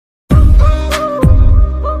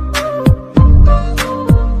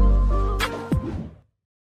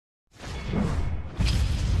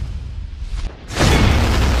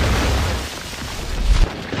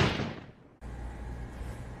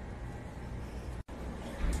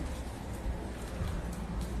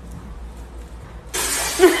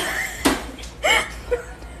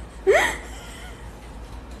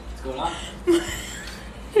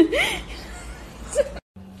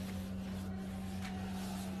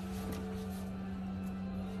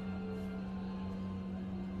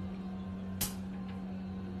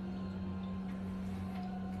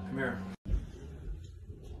here.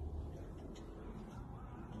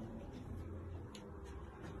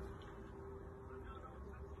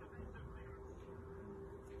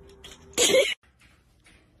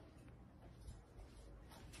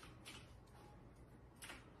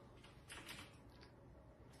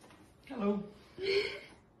 Hello.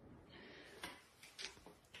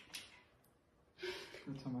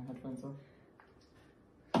 I'll turn my headphones off.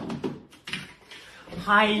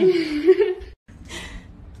 Hi.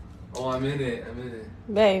 Oh, I'm in it.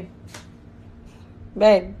 Babe.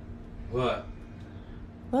 Babe. What?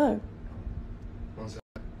 Look. One sec.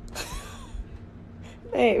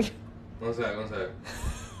 Babe. One sec.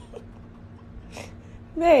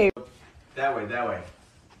 Babe. That way.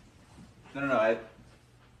 No.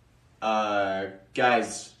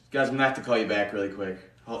 Guys, I'm gonna have to call you back really quick.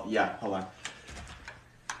 Hold on.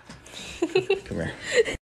 Come here.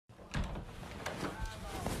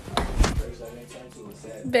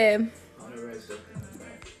 Babe.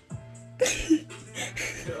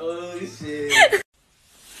 Holy shit.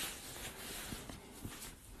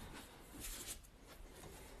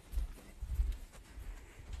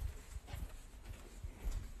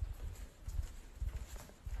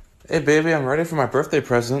 Hey, baby, I'm ready for my birthday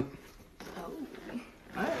present. Oh.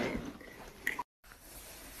 Alright.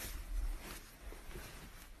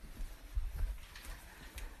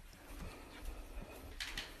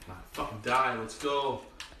 Fucking die. Let's go.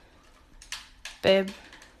 Babe.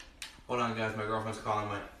 Hold on, guys. My girlfriend's calling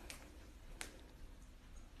me.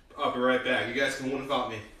 I'll be right back. You guys can win without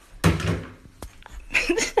me.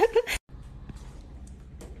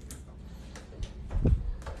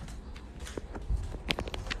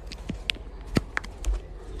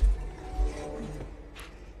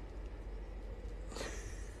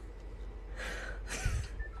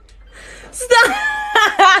 Stop!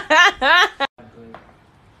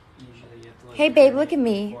 Hey, babe, look at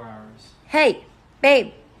me. 4 hours. Hey,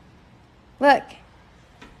 babe. Look.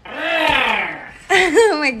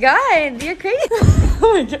 Oh my god, you're crazy.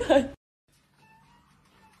 Oh my god.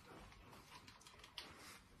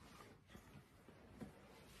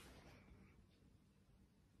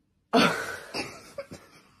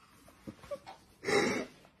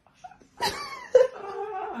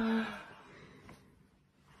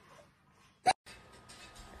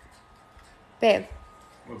 Babe,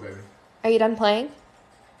 What, baby? are you done playing?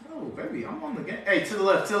 No, baby, I'm on the game. Hey, to the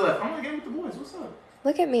left. I'm on the game with the boys. What's up?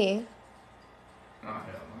 Look at me. Oh, hell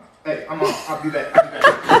no. Hey, I'm on. I'll be back.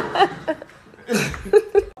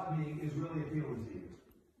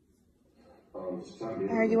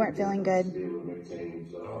 I heard you weren't feeling good.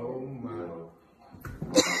 Oh, my.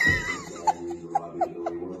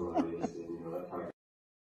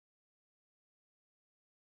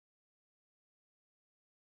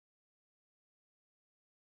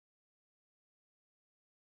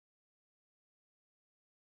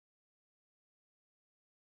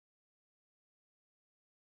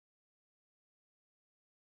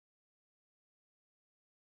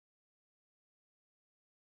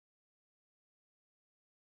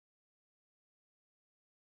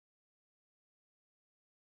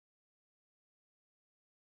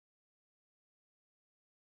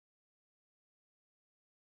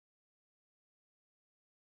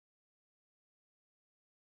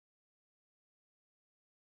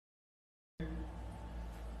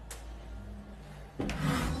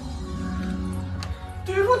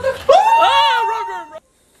 Dude, what the fuck? Ah, rubber!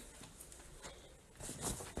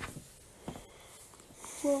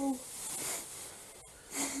 Whoa.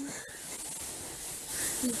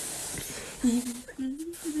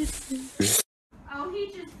 Oh, he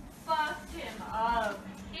just fucked him up.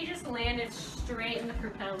 He just landed straight in the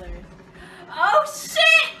propellers. Oh,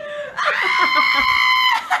 shit!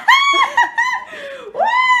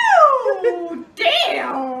 Woo!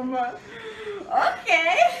 Damn!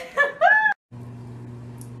 Okay.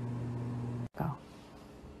 Go.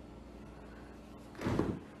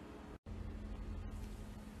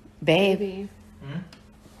 Baby.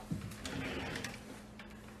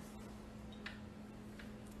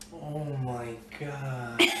 Oh, my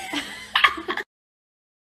God.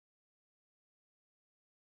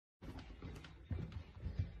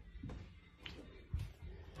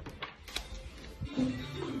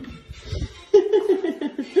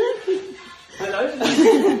 Hello?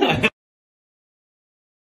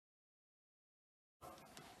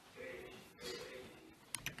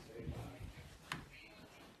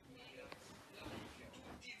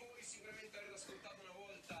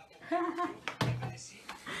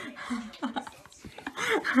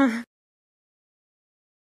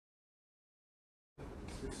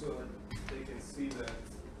 So that they can see that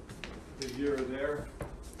you're there.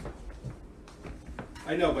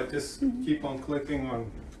 I know, but just keep on clicking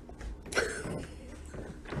on.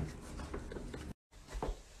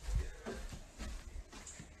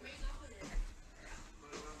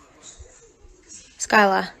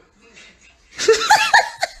 Skyla.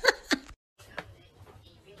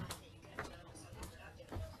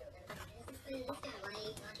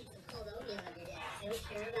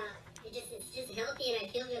 It's just healthy and I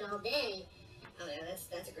feel good all day. Oh yeah,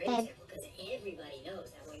 that's a great example because everybody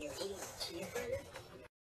knows that when you're eating a cheeseburger.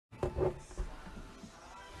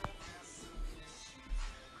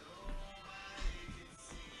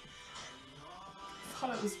 I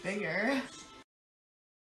thought it was bigger.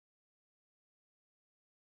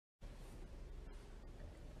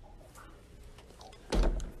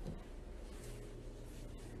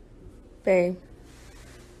 Babe.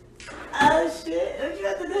 Oh shit, what you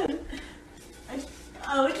have to do?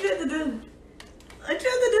 Oh, what you have to do? What you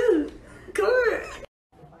have to do? Come here.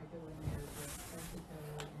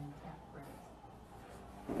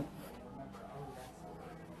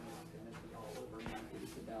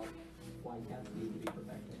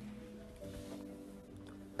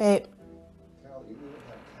 Babe.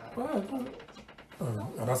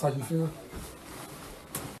 That's how you feel?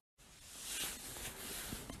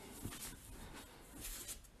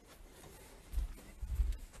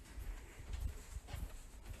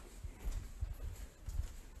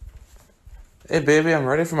 Hey, baby, I'm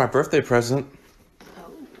ready for my birthday present.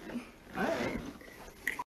 Alright.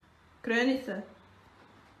 Krönice.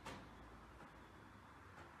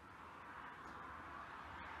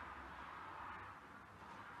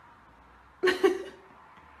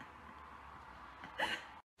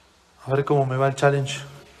 A ver cómo me va el challenge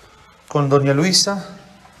con doña Luisa.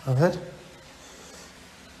 A ver.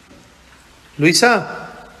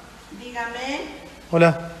 Luisa. Dígame.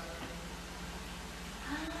 Hola.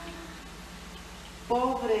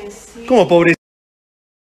 Pobrecito. ¿Cómo pobre?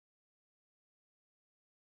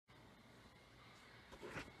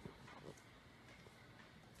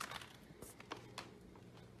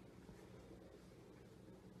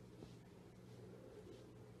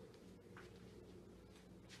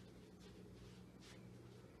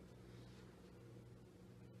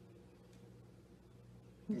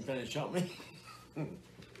 You trying to shout me? What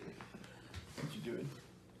you doing?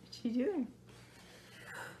 What you doing?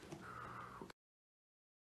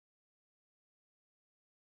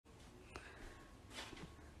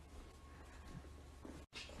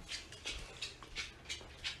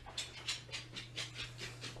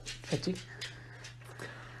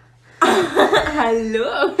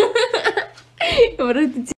 Hallo. Wat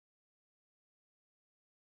doet het?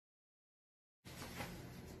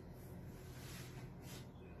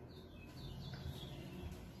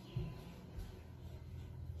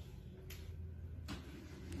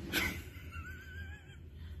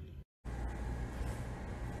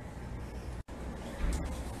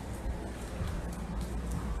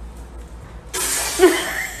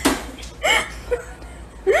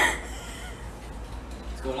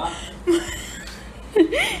 What's going on?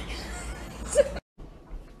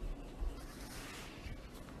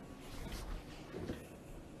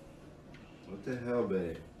 What the hell,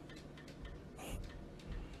 babe?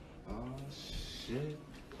 Oh, shit.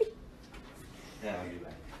 Yeah, I'll get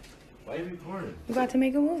back. Why are you recording? We got to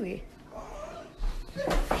make a movie. Oh,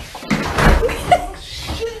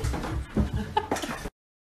 shit.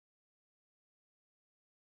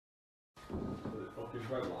 Fucking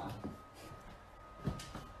bread line.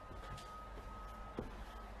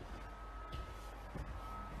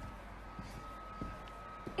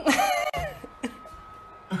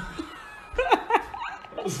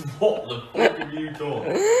 What the fuck have you done?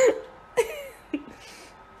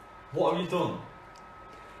 What have you done?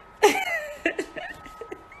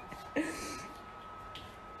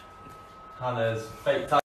 Hannah's fake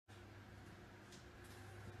time.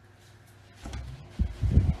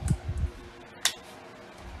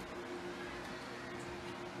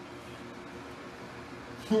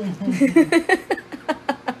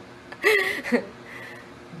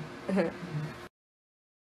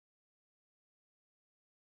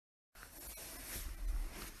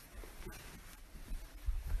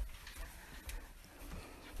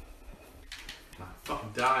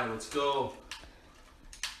 Fucking die, let's go.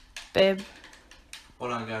 Babe.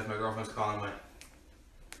 Hold on, guys, my girlfriend's calling me.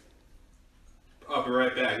 I'll be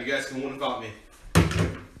right back. You guys can win without me.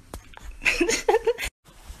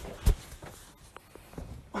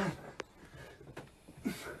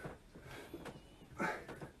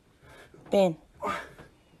 Ben.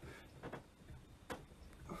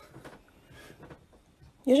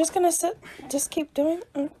 You're just gonna sit, just keep doing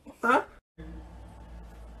it? Huh?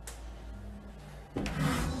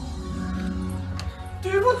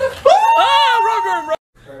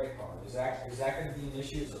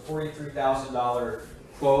 issues a $43,000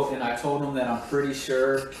 quote, and I told him that I'm pretty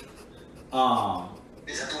sure. Is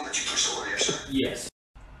that the one that you pushed over yesterday? Yes.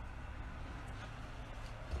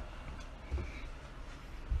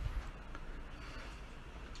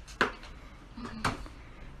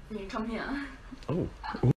 You come here. Oh.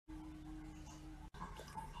 Ha